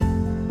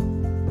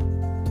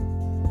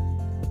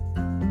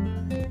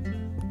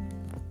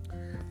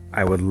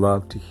I would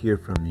love to hear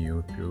from you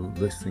if you're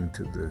listening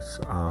to this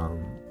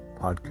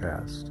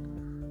podcast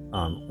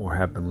or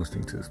have been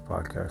listening to this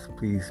podcast.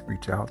 Please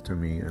reach out to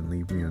me and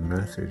leave me a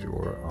message,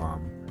 or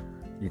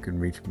you can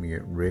reach me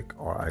at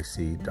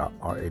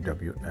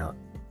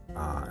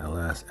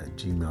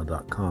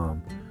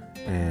rick@gmail.com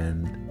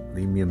and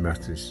leave me a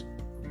message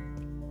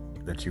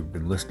that you've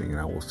been listening, and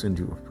I will send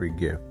you a free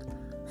gift,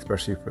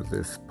 especially for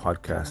this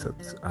podcast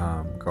that's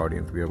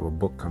Guardians. We have a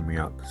book coming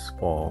out this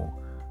fall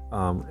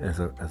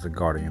as a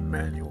Guardian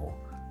manual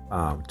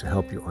to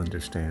help you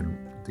understand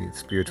the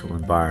spiritual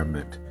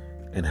environment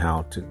and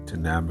how to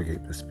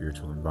navigate the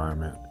spiritual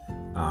environment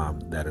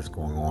that is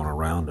going on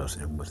around us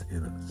and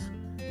within us.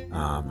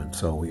 And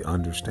so we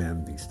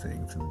understand these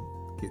things and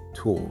get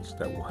tools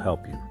that will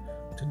help you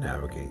to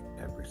navigate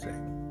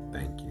everything.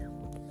 Thank you.